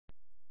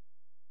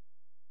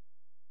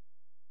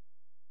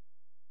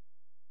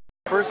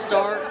first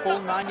start,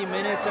 full 90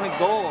 minutes and a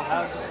goal.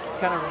 How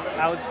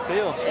does it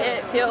feel?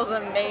 It feels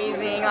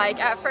amazing.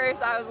 Like at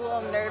first I was a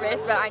little nervous,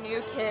 but I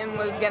knew Kim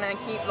was gonna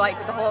keep, like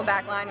the whole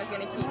back line was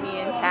gonna keep me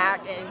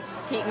intact and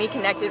keep me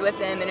connected with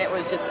them, and it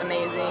was just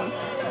amazing.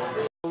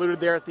 Alluded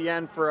there at the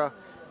end for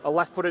a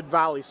left-footed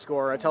volley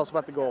score. Tell us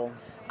about the goal.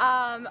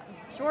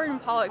 Jordan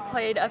Pollock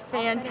played a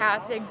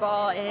fantastic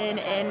ball in,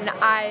 and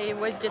I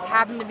was just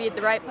happened to be at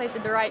the right place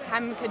at the right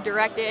time and could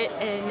direct it,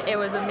 and it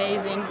was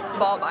amazing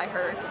ball by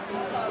her.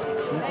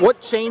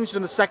 What changed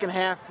in the second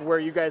half where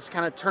you guys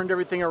kind of turned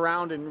everything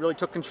around and really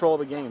took control of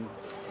the game?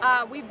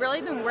 We've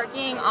really been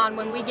working on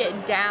when we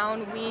get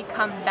down, we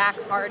come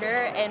back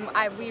harder, and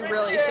we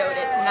really showed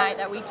it tonight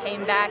that we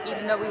came back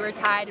even though we were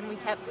tied and we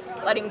kept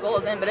letting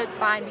goals in, but it's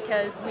fine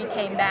because we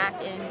came back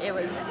and it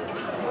was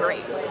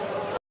great.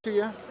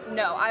 You?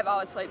 No, I've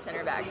always played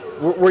center back.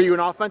 Were you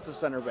an offensive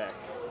center back?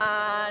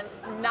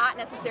 Not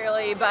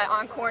necessarily, but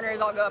on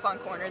corners, I'll go up on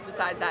corners.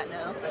 Besides that,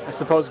 no. I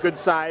suppose good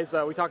size.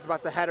 We talked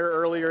about the header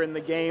earlier in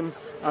the game.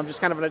 Just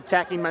kind of an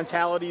attacking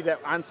mentality that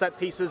on set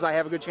pieces I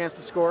have a good chance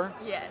to score?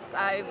 Yes,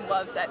 I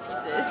love set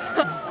pieces.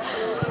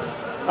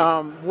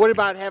 What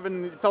about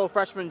having fellow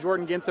freshman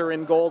Jordan Ginther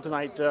in goal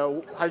tonight?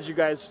 How did you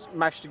guys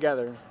mesh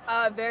together?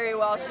 Very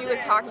well. She was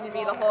talking to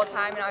me the whole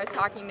time, and I was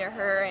talking to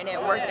her, and it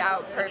worked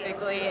out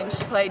perfectly. And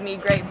she played me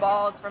great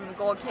balls from the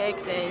goal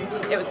kicks, and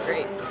it was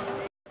great.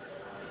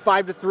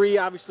 5-3.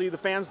 Obviously, the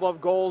fans love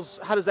goals.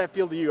 How does that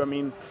feel to you? I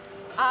mean,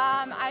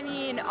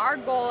 our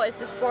goal is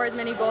to score as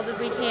many goals as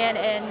we can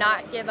and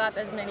not give up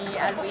as many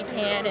as we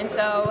can. And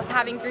so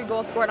having 3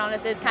 goals scored on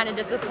us is kind of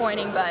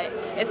disappointing, but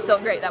it's still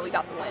great that we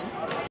got the win.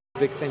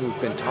 The big thing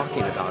we've been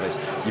talking about is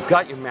you've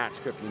got your match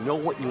script, you know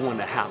what you want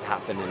to have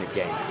happen in a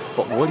game,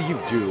 but what do you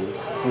do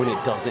when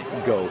it doesn't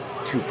go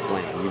to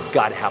plan? You've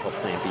got to have a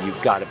plan, but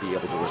you've got to be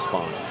able to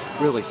respond.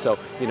 Really, so,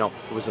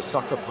 it was a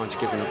sucker punch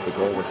giving up the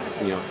goal with,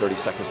 30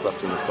 seconds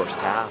left in the first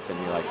half, and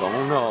you're like,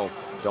 oh no,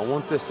 don't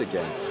want this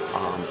again.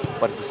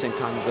 But at the same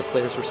time, the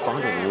players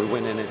responded, and we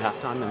went in at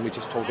halftime, and we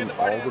just told them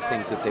all the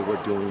things that they were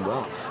doing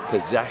well.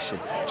 Possession,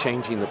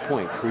 changing the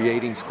point,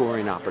 creating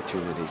scoring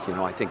opportunities.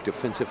 I think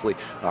defensively,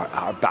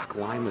 our back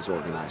line was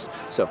organized.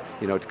 So,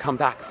 to come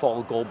back,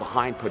 fall a goal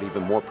behind, put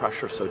even more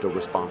pressure, so to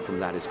respond from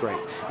that is great.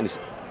 And it's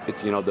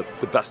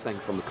the best thing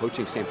from a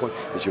coaching standpoint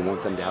is you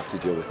want them to have to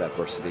deal with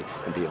adversity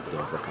and be able to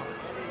overcome it.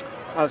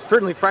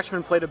 Certainly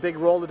freshmen played a big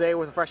role today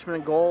with a freshman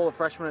in goal, a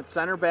freshman at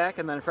center back,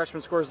 and then a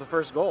freshman scores the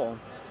first goal.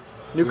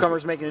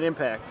 Newcomers making an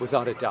impact.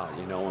 Without a doubt,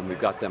 and we've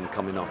got them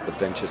coming off the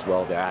bench as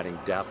well. They're adding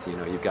depth.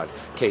 You've got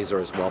Kaiser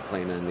as well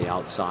playing on the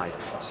outside.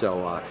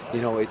 So, I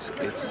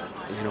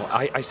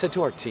said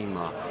to our team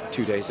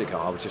 2 days ago,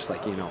 I was just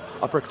like,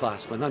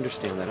 upperclassmen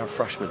understand that our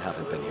freshmen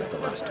haven't been here the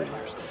last 2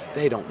 years.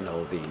 They don't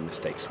know the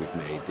mistakes we've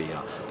made, the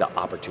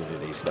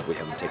opportunities that we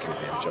haven't taken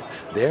advantage of.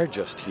 They're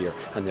just here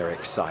and they're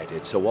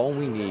excited. So all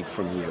we need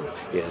from you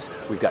is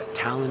we've got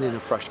talent in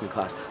a freshman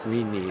class.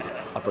 We need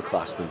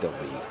upperclassmen to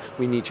lead.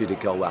 We need you to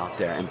go out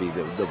there and be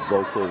the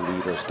vocal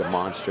leaders,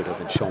 demonstrative,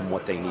 and show them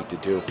what they need to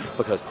do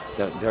because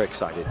they're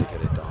excited to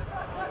get it done.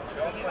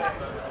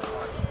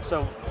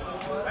 So,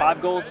 5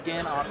 goals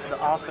again on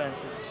the offense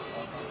has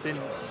been,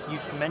 you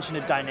mentioned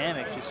a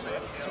dynamic. Just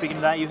speaking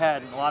of that, you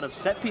had a lot of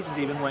set pieces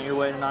even went your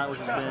way tonight, which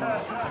has been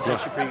an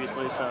issue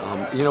previously. So,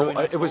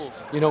 it was,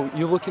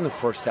 you look in the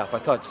first half, I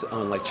thought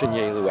like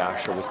Chinyelu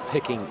Asher was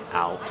picking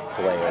out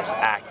players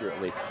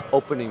accurately,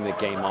 opening the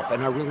game up,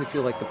 and I really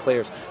feel like the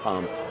players,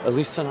 at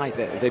least tonight,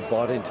 they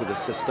bought into the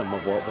system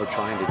of what we're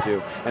trying to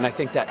do, and I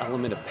think that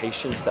element of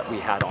patience that we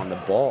had on the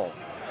ball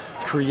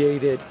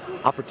created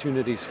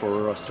opportunities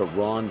for us to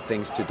run,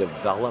 things to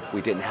develop.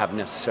 We didn't have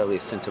necessarily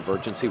a sense of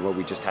urgency where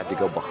we just had to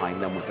go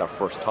behind them with our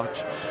first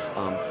touch.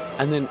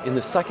 And then in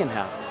the second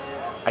half,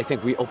 I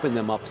think we opened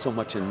them up so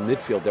much in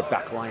midfield, their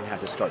back line had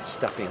to start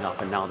stepping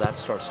up, and now that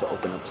starts to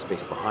open up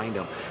space behind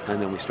them.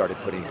 And then we started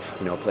putting,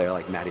 a player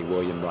like Maddie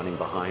William running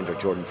behind, or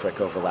Jordan Frick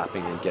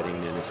overlapping and getting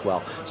in as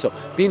well. So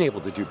being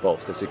able to do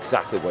both is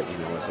exactly what,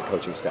 as a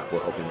coaching staff, we're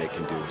hoping they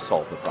can do,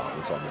 solve the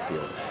problems on the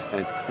field.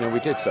 And, we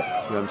did so.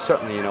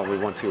 Certainly, we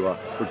want to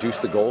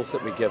reduce the goals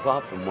that we give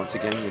up, and once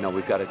again,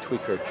 we've got a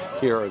tweaker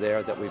here or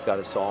there that we've got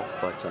to solve.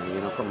 But,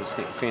 from a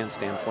fan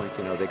standpoint,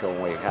 they go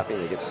away happy,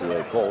 they get to see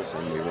their goals,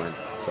 and we win.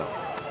 So.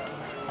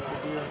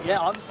 Yeah,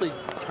 obviously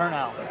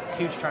turnout,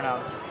 huge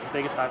turnout,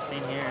 biggest I've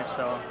seen here.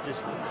 So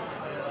just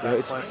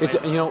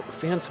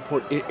fan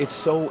support. It's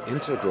so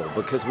integral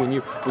because when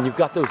you've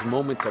got those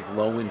moments of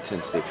low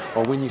intensity,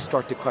 or when you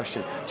start to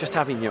question, just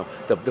having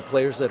the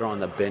players that are on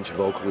the bench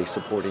vocally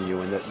supporting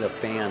you, and the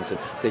fans,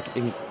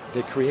 and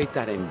they create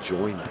that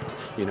enjoyment,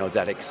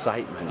 that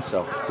excitement.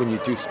 So when you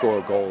do score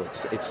a goal,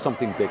 it's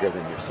something bigger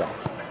than yourself.